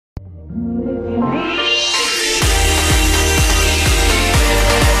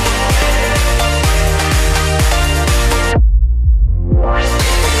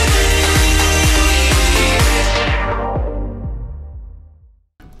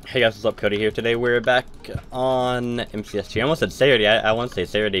Hey guys, what's up? Khody here. Today we're back on MCSG. I almost said Sarity. I want to say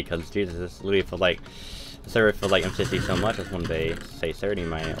Sarity because Jesus, this literally felt like server felt like MCSG so much. I just wanted to say Sarity in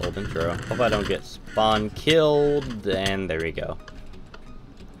my old intro. Hope I don't get spawn killed. And there we go.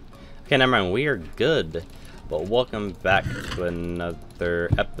 Okay, never mind. We are good. But welcome back to another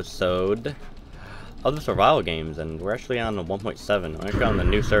episode of the survival games, and we're actually on 1.7. We're actually on the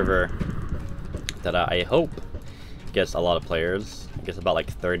new server that I hope gets a lot of players. I guess about like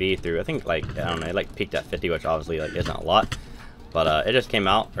 30 through, I think, like, I don't know, it like peaked at 50, which obviously like isn't a lot, but it just came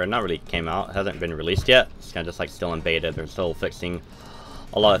out, or not really came out, it hasn't been released yet. It's kind of just like still in beta. They're still fixing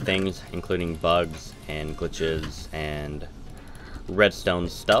a lot of things, including bugs and glitches and redstone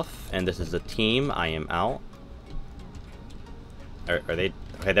stuff. And this is a team. I am out. Are they?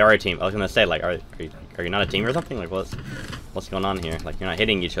 Okay, they are a team. I was gonna say, like, are you not a team or something? Like, what's going on here? Like, you're not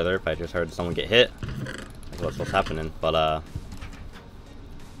hitting each other, but I just heard someone get hit. Like, what's happening? But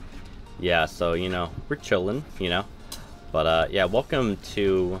yeah, so, you know, we're chilling, you know. But yeah, welcome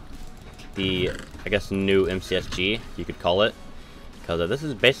to the, I guess, new MCSG, you could call it, because this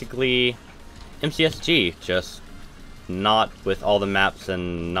is basically MCSG, just not with all the maps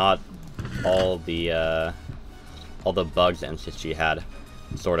and not all the bugs that MCSG had,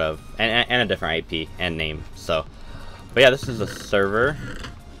 sort of, and a different IP and name. So, but yeah, this is a server.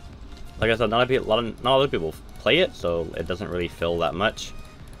 Like I said, not a lot of people play it, so it doesn't really feel that much.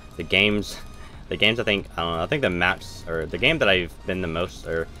 The games, I think, I don't know, I think the maps, or the game that I've been the most,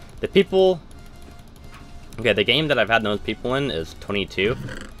 or the people, okay, the game that I've had the most people in is 22,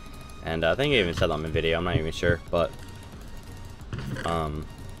 and I think I even said that on my video, I'm not even sure, but,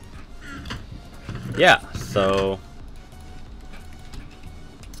 yeah, so,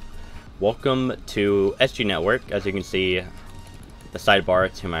 welcome to SG Network. As you can see, the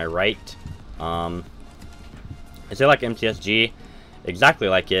sidebar to my right, is it like MCSG? Exactly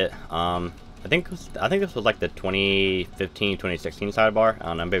like it. I think this was like the 2015, 2016 sidebar. I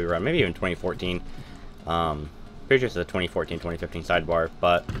don't know, maybe right, maybe even 2014. Pretty sure it's the 2014, 2015 sidebar.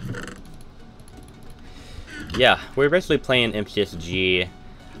 But yeah, we're basically playing MCSG. I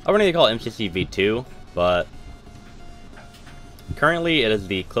wouldn't really call it MCSG V2, but currently it is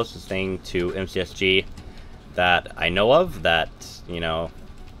the closest thing to MCSG that I know of, that, you know,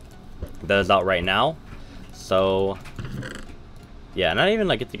 that is out right now. So yeah, not even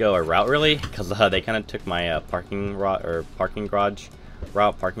like get to go a route really, because they kind of took my parking lot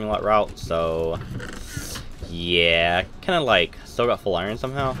route. So yeah, kind of like still got full iron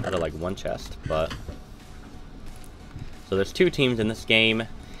somehow out of like one chest. But so there's two teams in this game,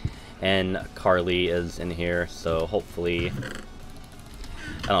 and Carly is in here. So hopefully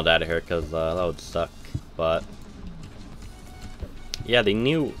I don't die to her, because that would suck. But yeah, the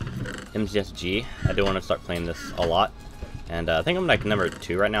new MCSG, I do want to start playing this a lot. And I think I'm like number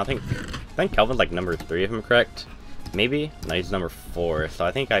 2 right now. I think Calvin's like number 3 if I'm correct. Maybe? No, he's number 4. So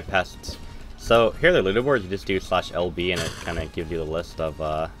I think I passed. So here are the leaderboards. You just do /LB and it kind of gives you the list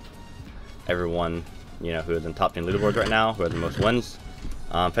of everyone, you know, who is in top 10 leaderboards right now, who has the most wins.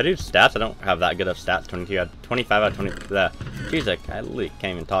 If I do stats, I don't have that good of stats. 22 out of 25 out of 20. Jeez, I literally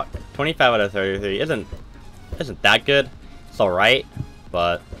can't even talk. 25 out of 33 isn't that good. It's alright,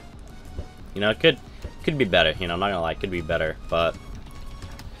 but you know, it could be better, you know, I'm not gonna lie, it could be better. But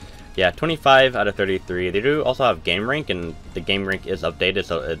yeah, 25 out of 33. They do also have game rank, and the game rank is updated,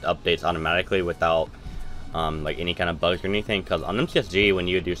 so it updates automatically without like any kind of bugs or anything. Because on MCSG, when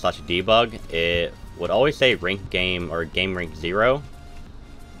you do /debug, it would always say rank game or game rank 0.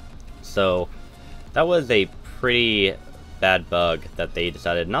 So that was a pretty bad bug that they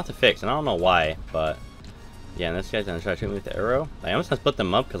decided not to fix, and I don't know why. But yeah, and this guy's gonna try to shoot me with the arrow. I almost gonna split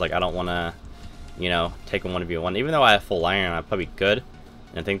them up because, like, I don't want to, you know, take a 1v1. Even though I have full iron, I probably could.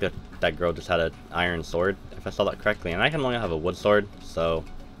 And I think that that girl just had an iron sword, if I saw that correctly. And I can only have a wood sword, so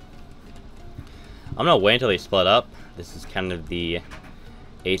I'm gonna wait until they split up. This is kind of the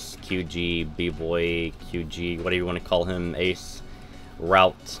Ace QG, B-Boy QG, whatever you want to call him, Ace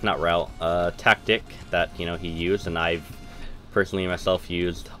tactic that, you know, he used, and I've personally myself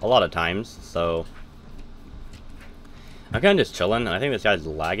used a lot of times. So I'm kind of just chilling, and I think this guy's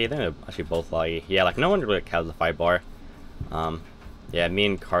laggy. I think they're actually both laggy. Yeah, like, no one really has the 5 bar. Yeah, me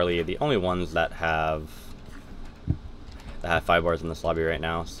and Carly are the only ones that have 5 bars in this lobby right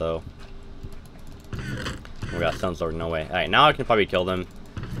now, so we got Stone Sword, no way. Alright, now I can probably kill them.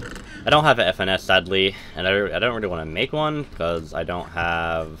 I don't have an FNS, sadly, and I don't really want to make one, because I don't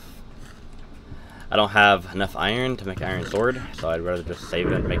have enough iron to make an iron sword, so I'd rather just save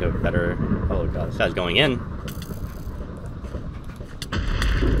it and make a better. Oh god, this guy's going in.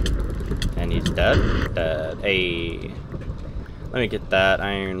 And he's dead. Dead. Hey. Let me get that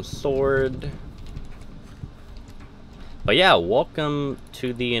iron sword. But yeah, welcome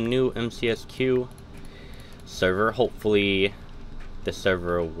to the new MCSQ server. Hopefully the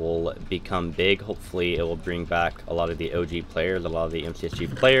server will become big. Hopefully it will bring back a lot of the OG players, a lot of the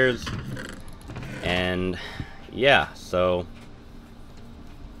MCSG players. And yeah, so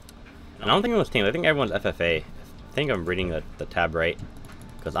I don't think it was team. I think everyone's FFA. I think I'm reading the tab right,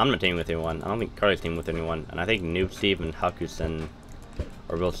 because I'm not teaming with anyone. I don't think Khody's teaming with anyone, and I think Noob Steve and Hakusen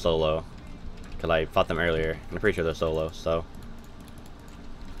are both solo, because I fought them earlier, and I'm pretty sure they're solo. So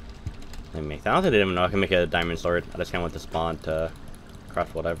let me make that. I don't think they didn't know I can make a diamond sword. I just kind of went to spawn to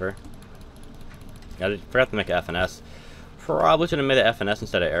craft whatever. I forgot to make an FNS. Probably should have made an FNS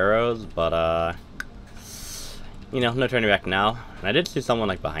instead of arrows, but you know, no turning back now. And I did see someone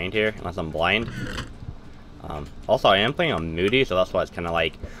like behind here, unless I'm blind. Also, I am playing on Moody, so that's why it's kind of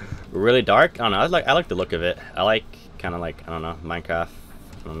like really dark. I don't know. I like the look of it. I like kind of like, I don't know, Minecraft.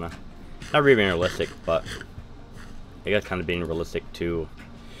 I don't know. Not really being realistic, but I guess kind of being realistic to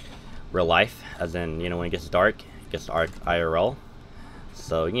real life, as in, you know, when it gets dark, it gets dark IRL.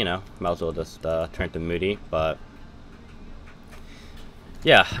 So, you know, might as well just turn to Moody. But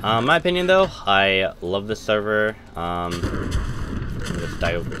yeah, my opinion though, I love this server. Let me just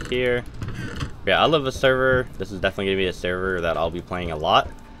die over here. Yeah, I love the server. This is definitely gonna be a server that I'll be playing a lot.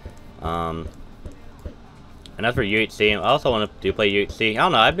 And as for UHC, I also want to play UHC. I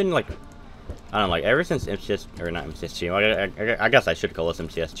don't know. I've been like, I don't know, like ever since MCSG, or not MCSG. I guess I should call this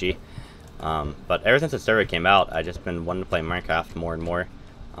MCSG. But ever since the server came out, I just been wanting to play Minecraft more and more.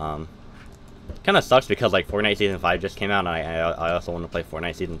 Kind of sucks because like Fortnite Season 5 just came out, and I also want to play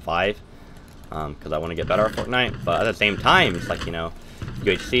Fortnite Season 5 because I want to get better at Fortnite. But at the same time, it's like, you know,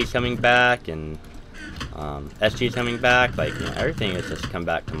 UHC is coming back, and SG is coming back. Like, you know, everything is just come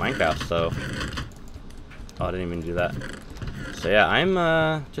back to Minecraft. So, oh, I didn't even do that. So yeah,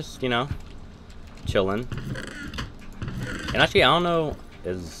 I'm just, you know, chilling. And actually, I don't know,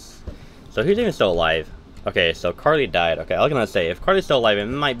 so who's even still alive? Okay, so Carly died. Okay, I was gonna say, if Carly's still alive, it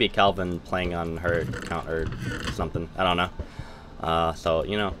might be Calvin playing on her account or something. I don't know. So,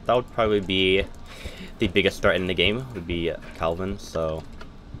 you know, that would probably be the biggest threat in the game, would be Calvin. So,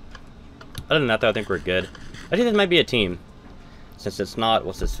 other than that, though, I think we're good. I think this might be a team. Since it's not,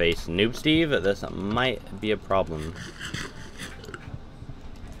 what's his face, Noob Steve, this might be a problem.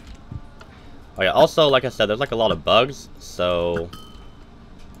 Oh yeah, also, like I said, there's like a lot of bugs, so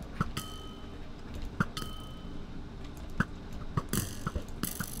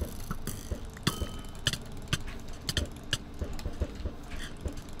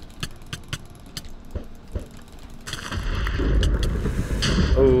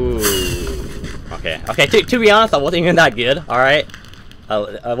okay, to be honest, I wasn't even that good, alright?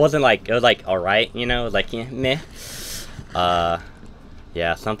 I wasn't like, it was like, alright, you know, it was like, yeah, meh.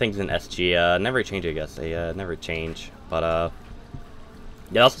 Yeah, some things in SG, never change, I guess, they, never change, but,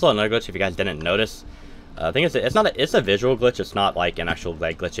 yeah, also another glitch, if you guys didn't notice. I think it's a visual glitch, it's not like an actual,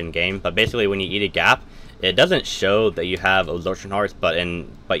 like, glitch in game, but basically when you eat a gap, it doesn't show that you have absorption hearts, but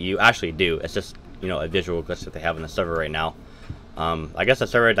you actually do. It's just, you know, a visual glitch that they have in the server right now. I guess the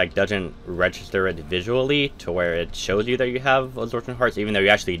server like doesn't register it visually to where it shows you that you have absorption hearts, even though you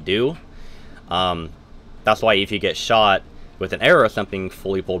actually do. That's why if you get shot with an arrow or something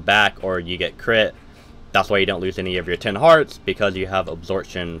fully pulled back, or you get crit, that's why you don't lose any of your 10 hearts, because you have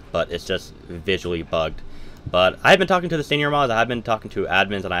absorption, but it's just visually bugged. But I've been talking to the senior mods, I've been talking to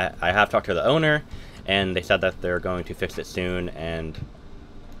admins, and I have talked to the owner, and they said that they're going to fix it soon, and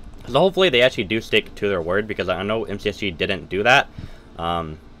so hopefully they actually do stick to their word, because I know MCSG didn't do that.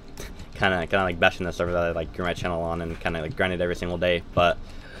 Kind of like bashing the server that I like grew my channel on and kind of like grinded every single day. But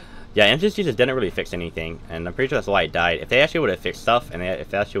yeah, MCSG just didn't really fix anything, and I'm pretty sure that's why it died. If they actually would have fixed stuff, and if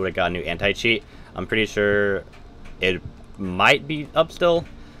they actually would have got a new anti-cheat, I'm pretty sure it might be up still.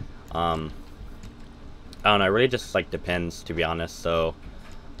 I don't know, it really just like depends, to be honest. So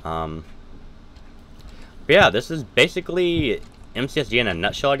but yeah, this is basically MCSG in a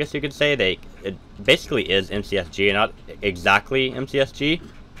nutshell, I guess you could say. It basically is MCSG, not exactly MCSG,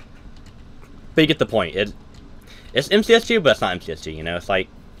 but you get the point. It's MCSG, but it's not MCSG, you know. It's like,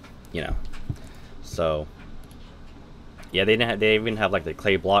 you know. So yeah, they even have like the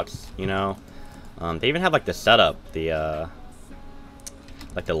clay blocks, you know. They even have like the setup, the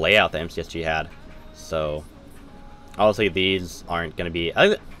like the layout that MCSG had. So obviously these aren't going to be,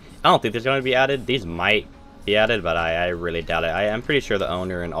 I don't think there's going to be added. These might be added, but I really doubt it. I'm pretty sure the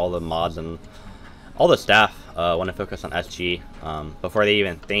owner and all the mods and all the staff want to focus on SG before they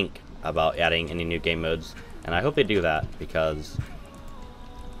even think about adding any new game modes, and I hope they do that, because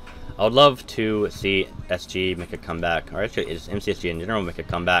I would love to see SG make a comeback, or actually it's MCSG in general make a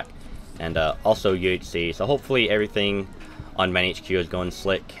comeback, and also UHC. So hopefully everything on Main HQ is going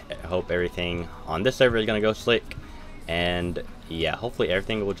slick. I hope everything on this server is going to go slick, and yeah, hopefully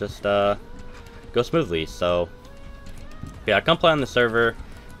everything will just go smoothly. So yeah, I come play on the server.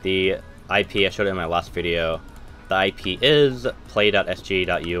 The IP, I showed it in my last video. The IP is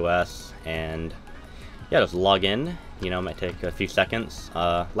play.sg.us, and yeah, just log in. You know, it might take a few seconds.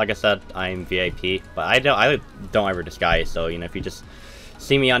 Like I said, I'm VIP, but I don't ever disguise. So you know, if you just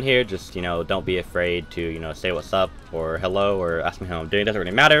see me on here, just you know, don't be afraid to you know say what's up or hello or ask me how I'm doing. It doesn't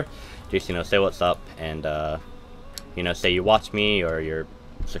really matter. Just you know, say what's up and you know, say you watch me or you're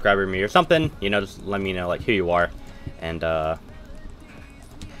a subscriber to me or something. You know, just let me know like who you are, and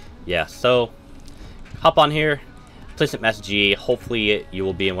yeah. So hop on here. Play some SG. Hopefully you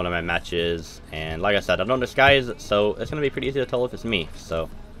will be in one of my matches, and like I said, I don't disguise, so it's gonna be pretty easy to tell if it's me. So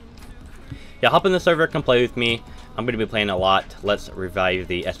yeah, hop in the server, come play with me. I'm gonna be playing a lot. Let's revive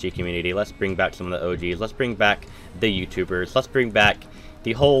the SG community. Let's bring back some of the OGs. Let's bring back the YouTubers. Let's bring back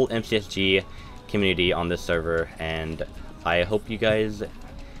the whole MCSG community on this server, and I hope you guys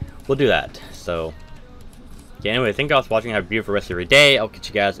will do that. So yeah, anyway, thank you guys for watching. Have a beautiful rest of your day. I'll catch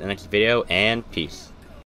you guys in the next video, and peace.